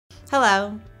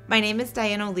Hello, my name is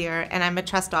Diane Olear, and I'm a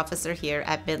trust officer here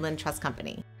at Midland Trust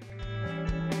Company.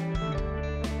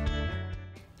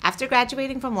 After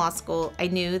graduating from law school, I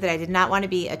knew that I did not want to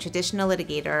be a traditional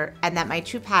litigator and that my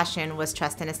true passion was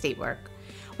trust and estate work.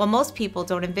 While most people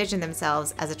don't envision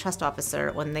themselves as a trust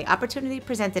officer, when the opportunity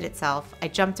presented itself, I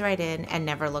jumped right in and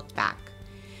never looked back.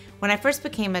 When I first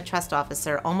became a trust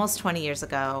officer almost 20 years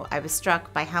ago, I was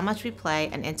struck by how much we play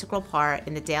an integral part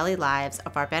in the daily lives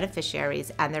of our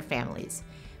beneficiaries and their families.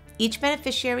 Each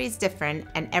beneficiary is different,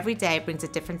 and every day brings a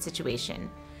different situation.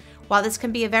 While this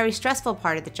can be a very stressful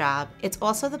part of the job, it's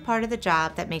also the part of the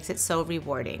job that makes it so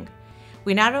rewarding.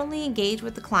 We not only engage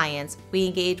with the clients, we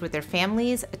engage with their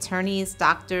families, attorneys,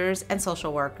 doctors, and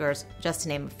social workers, just to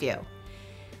name a few.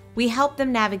 We help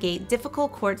them navigate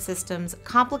difficult court systems,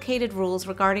 complicated rules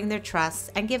regarding their trusts,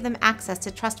 and give them access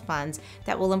to trust funds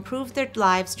that will improve their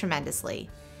lives tremendously.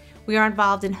 We are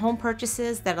involved in home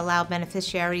purchases that allow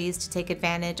beneficiaries to take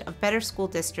advantage of better school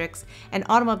districts and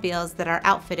automobiles that are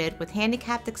outfitted with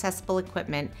handicapped accessible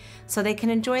equipment so they can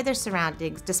enjoy their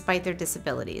surroundings despite their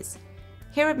disabilities.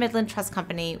 Here at Midland Trust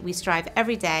Company, we strive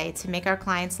every day to make our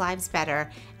clients' lives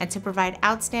better and to provide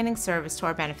outstanding service to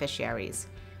our beneficiaries.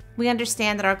 We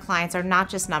understand that our clients are not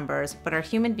just numbers, but are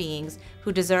human beings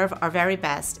who deserve our very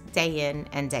best day in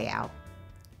and day out.